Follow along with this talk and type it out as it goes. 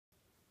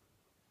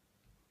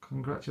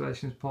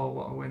congratulations, Paul.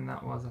 What a win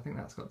that was. I think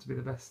that's got to be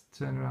the best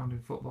turnaround in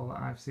football that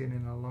I've seen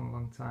in a long,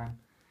 long time.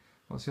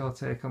 What's your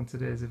take on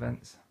today's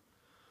events?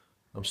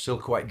 I'm still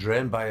quite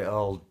drained by it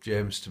all,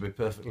 James, to be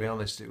perfectly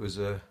honest. It was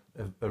a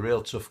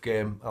real tough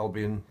game.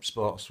 Albion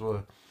Sports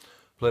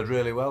played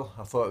really well.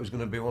 I thought it was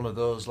going to be one of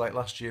those like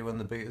last year when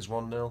they beat us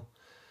 1-0.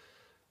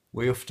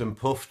 We huffed and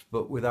puffed,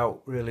 but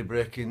without really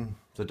breaking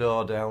the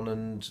door down,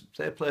 and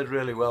they played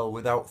really well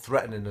without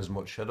threatening as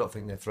much. I don't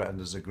think they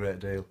threatened us a great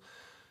deal.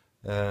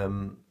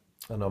 And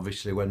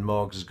obviously when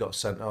Morgs has got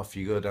sent off,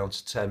 you go down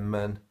to 10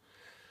 men.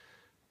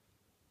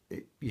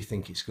 You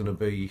think it's going to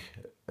be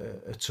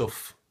a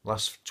tough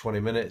last 20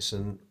 minutes,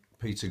 and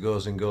Peter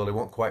goes in goal. He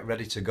wasn't quite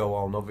ready to go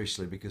on,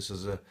 obviously, because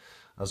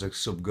as a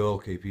sub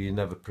goalkeeper, you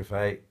never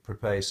prepare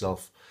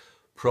yourself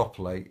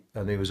properly,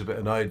 and he was a bit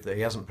annoyed that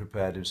he hasn't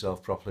prepared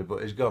himself properly,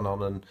 but he's gone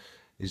on and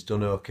he's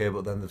done okay.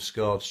 But then they've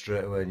scored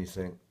straight away, and you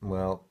think,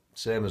 well,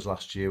 same as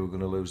last year, we're going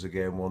to lose the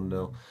game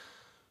 1-0.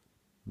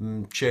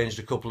 Changed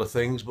a couple of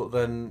things, but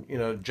then, you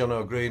know, John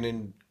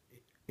O'Green,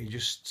 he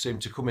just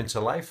seemed to come into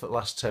life at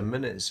last 10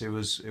 minutes. It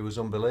was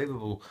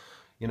unbelievable.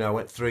 You know, I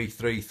went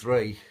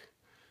 3-3-3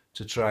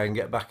 to try and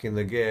get back in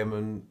the game,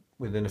 and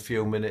within a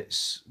few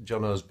minutes,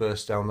 Jono's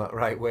burst down that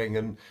right wing,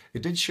 and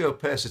it did show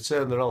pace of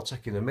turn. They're all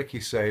taking a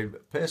mickey, saying,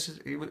 pace,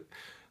 he was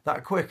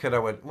that quick? And I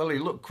went, well, he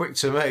looked quick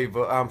to me,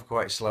 but I'm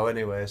quite slow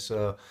anyway.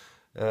 So,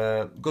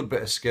 good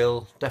bit of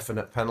skill,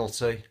 definite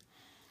penalty.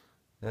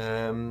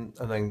 And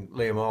then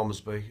Liam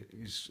Ormsby,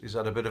 he's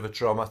had a bit of a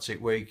traumatic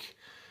week,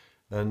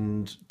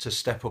 and to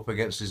step up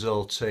against his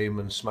old team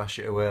and smash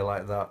it away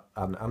like that,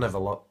 and I never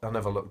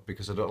looked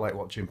because I don't like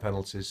watching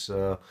penalties,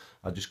 so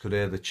I just could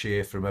hear the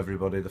cheer from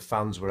everybody. The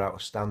fans were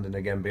outstanding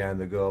again behind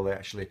the goal. They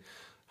actually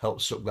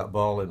helped suck that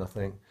ball in, I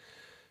think.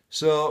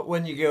 So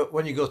when you go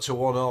to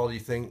 1-1, you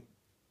think,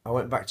 I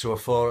went back to a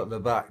 4 at the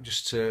back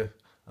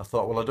I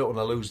thought, well, I don't want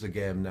to lose the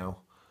game now.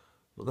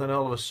 But then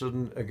all of a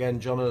sudden, again,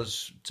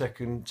 Jono's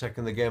taken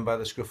the game by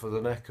the scruff of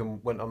the neck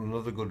and went on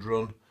another good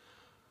run.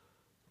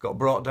 Got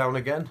brought down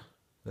again,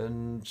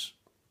 and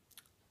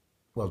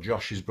well,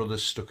 Josh, his brother,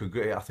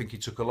 I think he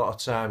took a lot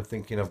of time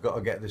thinking, I've got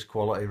to get this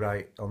quality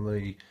right on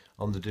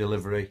the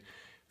delivery.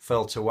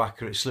 Fell to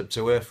whacker, it slipped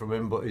away from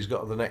him, but he's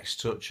got the next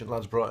touch, and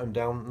lads brought him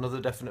down. Another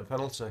definite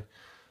penalty,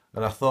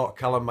 and I thought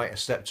Callum might have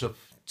stepped up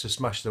to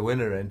smash the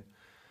winner in.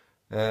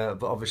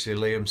 But obviously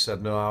Liam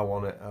said, no, I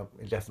want it.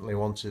 He definitely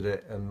wanted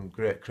it, and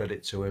great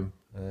credit to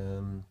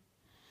him.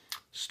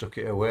 Stuck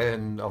it away,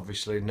 and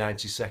obviously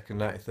 92nd,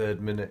 93rd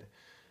minute,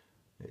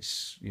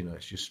 it's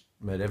just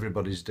made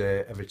everybody's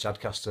day, every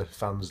Tadcaster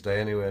fan's day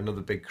anyway.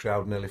 Another big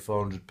crowd, nearly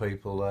 400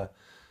 people there.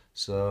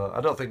 So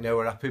I don't think they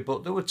were happy,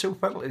 but there were 2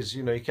 penalties.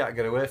 You know, you can't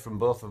get away from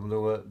both of them.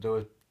 There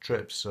were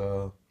trips.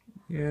 So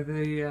yeah,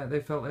 they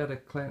felt they had a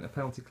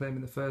penalty claim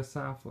in the first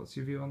half. What's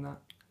your view on that?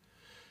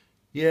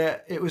 Yeah,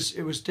 it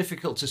was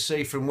difficult to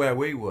see from where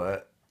we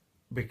were,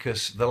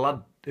 because the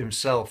lad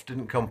himself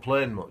didn't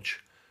complain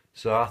much.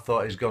 So I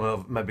thought he's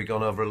maybe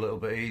gone over a little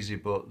bit easy,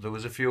 but there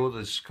was a few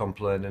others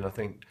complaining. I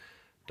think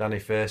Danny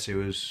Facey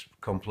was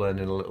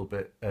complaining a little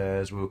bit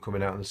as we were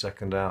coming out in the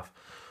second half.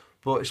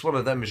 But it's one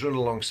of them. He's run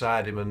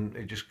alongside him and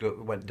he just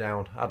went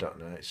down. I don't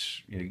know.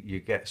 It's you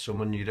get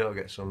some and you don't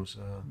get some.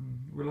 So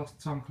we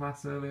lost Tom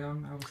Class early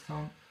on. How was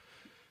Tom?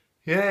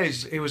 Yeah,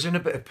 he was in a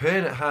bit of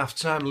pain at half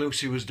time.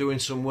 Lucy was doing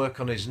some work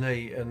on his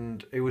knee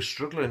and he was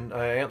struggling.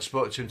 I hadn't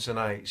spoken to him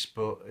tonight,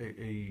 but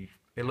he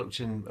looked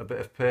in a bit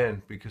of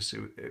pain because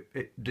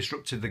it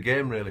disrupted the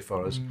game really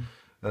for us.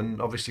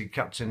 And obviously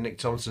Captain Nick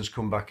Thompson's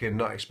come back in,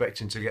 not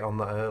expecting to get on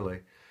that early.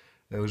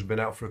 He's been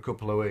out for a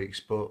couple of weeks,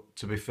 but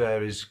to be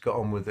fair, he's got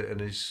on with it, and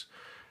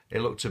he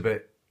looked a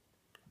bit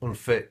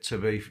unfit to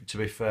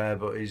be fair,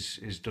 but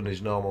he's done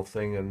his normal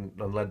thing and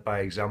led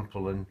by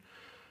example and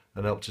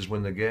helped us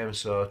win the game.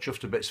 So chuffed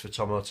to bits for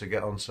Tomo to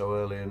get on so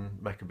early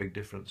and make a big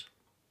difference.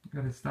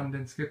 Got a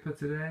standing skipper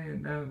today,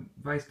 and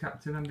vice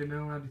captain Andy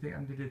Mill. How do you think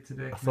Andy did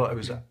today? I thought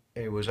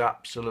he was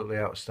absolutely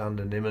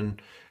outstanding. Him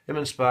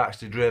and Sparks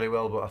did really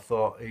well, but I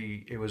thought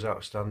he was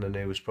outstanding.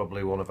 He was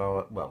probably one of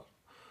our, well,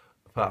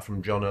 apart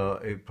from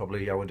Jono,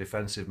 probably our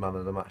defensive man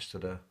of the match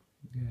today.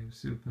 Yeah, he was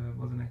superb,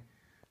 wasn't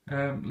he?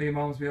 Liam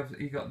Ormsby,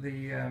 he got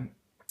the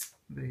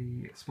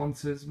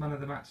sponsors man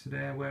of the match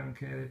today. Wear and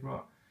Care, they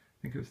brought,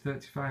 I think it was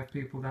 35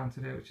 people down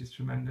today, which is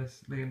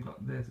tremendous. Liam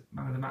got the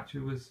man of the match.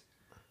 Who was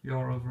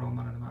your overall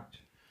man of the match?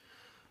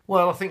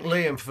 Well, I think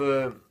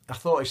Liam, I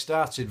thought he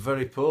started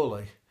very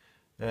poorly.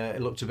 He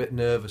looked a bit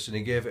nervous and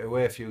he gave it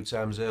away a few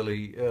times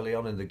early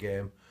on in the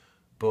game.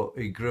 But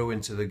he grew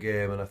into the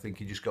game, and I think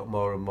he just got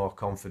more and more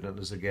confident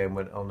as the game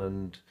went on,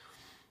 and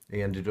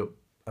he ended up,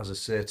 as I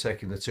say,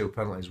 taking the 2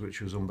 penalties,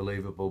 which was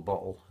unbelievable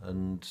bottle.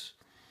 And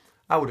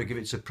I would have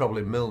given it to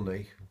probably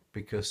Milne,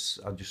 because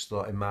I just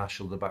thought he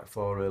marshalled the back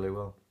 4 really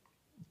well.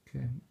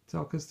 Okay,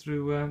 talk us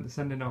through the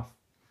sending off.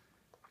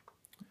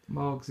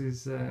 Morgs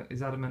is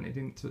adamant he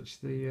didn't touch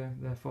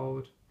their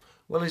forward.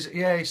 Well,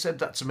 he said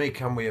that to me.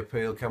 Can we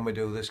appeal? Can we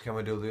do this? Can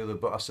we do the other?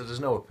 But I said there's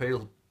no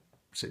appeal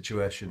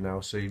situation now,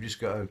 so you've just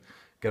got to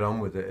get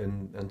on with it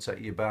and take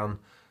your ban.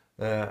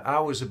 I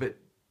was a bit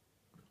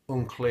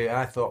unclear.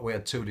 I thought we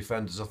had two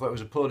defenders. I thought it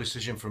was a poor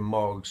decision from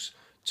Moggs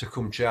to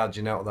come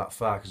charging out that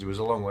far because he was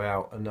a long way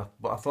out.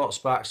 But I thought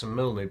Sparks and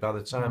Milne, by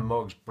the time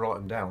Moggs brought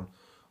him down,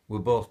 were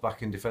both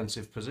back in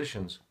defensive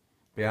positions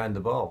behind the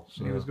ball.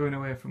 So he was going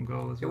away from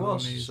goal as well. It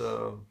was.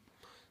 So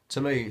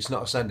to me, it's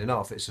not a sending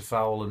off. It's a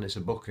foul and it's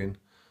a booking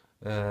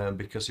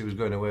because he was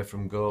going away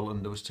from goal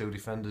and there was two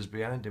defenders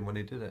behind him when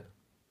he did it.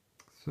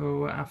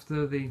 So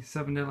after the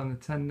 7-0 and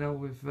the 10-0,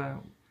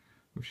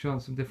 we've shown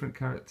some different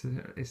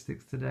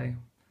characteristics today.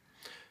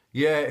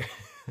 Yeah,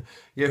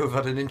 yeah, we've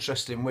had an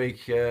interesting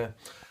week. I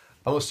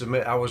must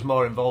admit, I was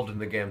more involved in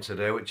the game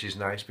today, which is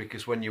nice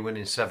because when you're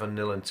winning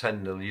 7-0 and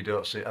 10-0, you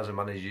don't see, as a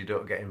manager, you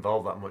don't get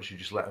involved that much. You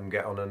just let them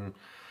get on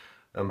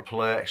and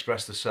play,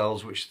 express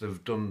themselves, which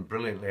they've done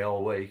brilliantly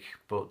all week.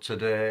 But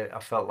today, I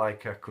felt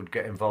like I could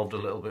get involved a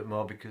little bit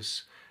more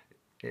because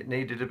it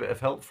needed a bit of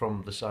help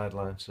from the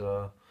sideline.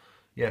 So,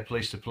 yeah,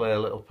 pleased to play a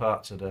little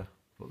part today.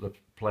 But the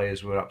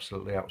players were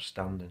absolutely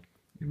outstanding.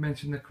 You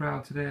mentioned the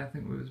crowd today. I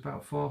think it was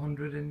about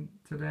 400 in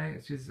today,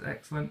 which is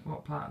excellent.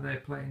 What part are they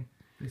playing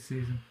this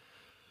season?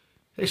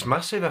 It's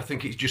massive. I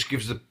think it just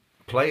gives the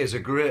players a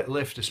great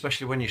lift,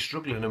 especially when you're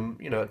struggling. And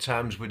you know, at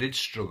times we did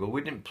struggle.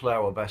 We didn't play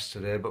our best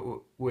today, but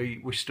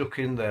we stuck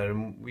in there,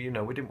 and we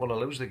didn't want to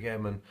lose the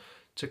game. And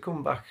to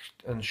come back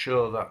and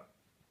show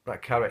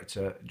that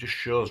character just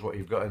shows what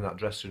you've got in that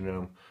dressing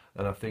room.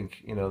 And I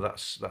think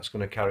that's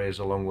going to carry us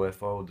a long way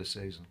forward this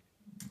season.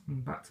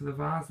 And back to the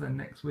Vars then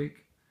next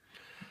week.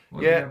 What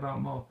do you know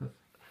about Morpeth?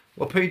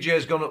 Well,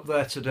 PJ's gone up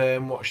there today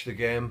and watched the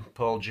game,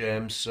 Paul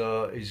James,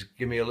 so he's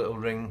given me a little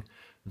ring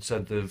and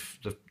said they're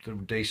a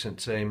decent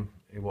team.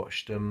 He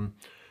watched them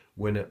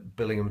win at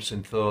Billingham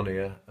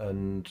Synthonia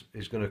and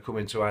he's going to come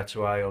into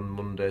eye on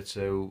Monday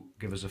to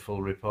give us a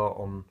full report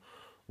on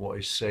what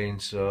he's seen.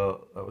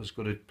 So that was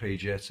good at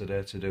PJ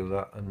today to do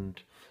that,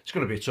 and it's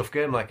going to be a tough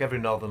game like every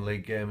Northern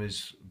League game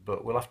is,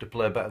 but we'll have to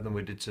play better than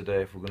we did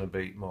today if we're going to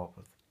beat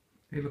Morpeth.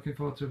 Are you looking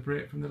forward to a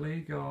break from the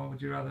league, or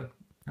would you rather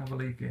have a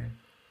league game?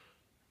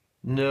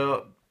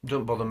 No,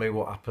 don't bother me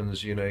what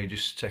happens. You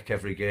just take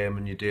every game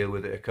and you deal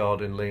with it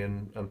accordingly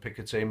and pick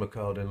a team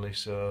accordingly.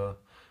 So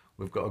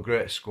we've got a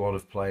great squad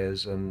of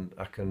players and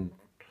I can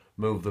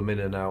move them in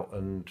and out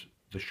and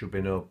there should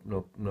be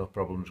no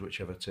problems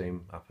whichever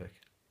team I pick.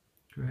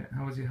 Great.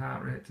 How was your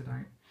heart rate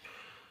tonight?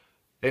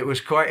 It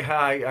was quite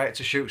high. I had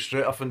to shoot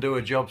straight off and do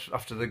a job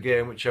after the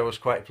game, which I was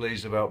quite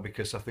pleased about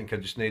because I think I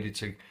just needed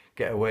to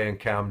get away and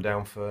calm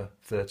down for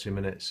 30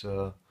 minutes.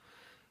 So,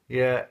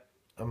 yeah,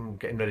 I'm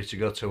getting ready to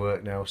go to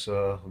work now,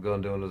 so I'll go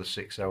and do another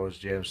 6 hours,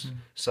 James.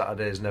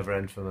 Saturdays never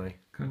end for me.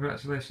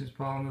 Congratulations,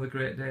 Paul. Another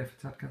great day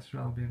for Tadcaster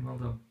Albion. Well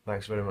done.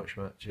 Thanks very much,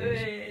 mate. Cheers.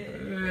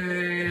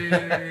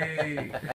 Hey!